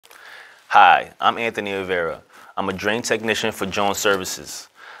Hi, I'm Anthony Rivera. I'm a drain technician for Jones Services.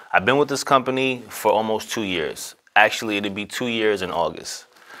 I've been with this company for almost 2 years. Actually, it'll be 2 years in August.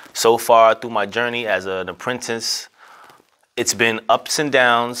 So far through my journey as an apprentice, it's been ups and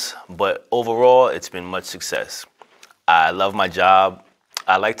downs, but overall, it's been much success. I love my job.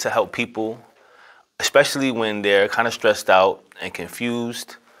 I like to help people, especially when they're kind of stressed out and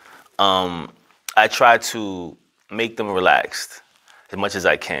confused. I try to make them relaxed as much as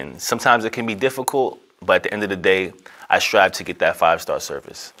I can. Sometimes it can be difficult, but at the end of the day, I strive to get that 5-star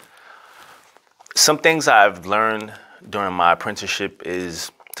service. Some things I've learned during my apprenticeship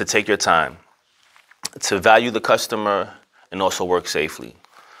is to take your time, to value the customer, and also work safely.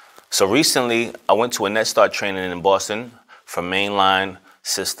 So recently, I went to a Nexstar Training in Boston for mainline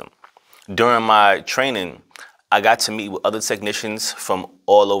system. During my training, I got to meet with other technicians from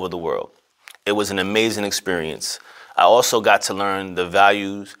all over the world. It was an amazing experience. I also got to learn the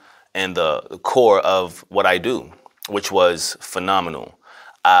values and the core of what I do, which was phenomenal.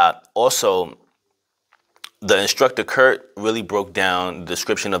 Also, the instructor, Kurt, really broke down the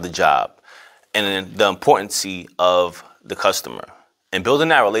description of the job and the importance of the customer and building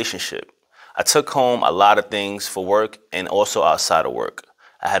that relationship. I took home a lot of things for work and also outside of work.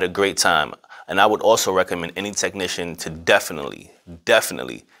 I had a great time, and I would also recommend any technician to definitely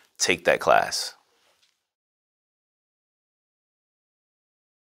take that class.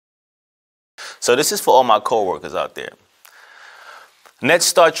 So this is for all my coworkers out there.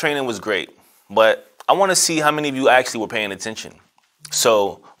 Nexstar Training was great, but I want to see how many of you actually were paying attention.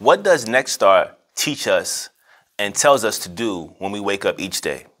 So what does Nexstar teach us and tells us to do when we wake up each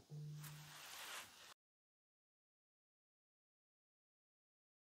day?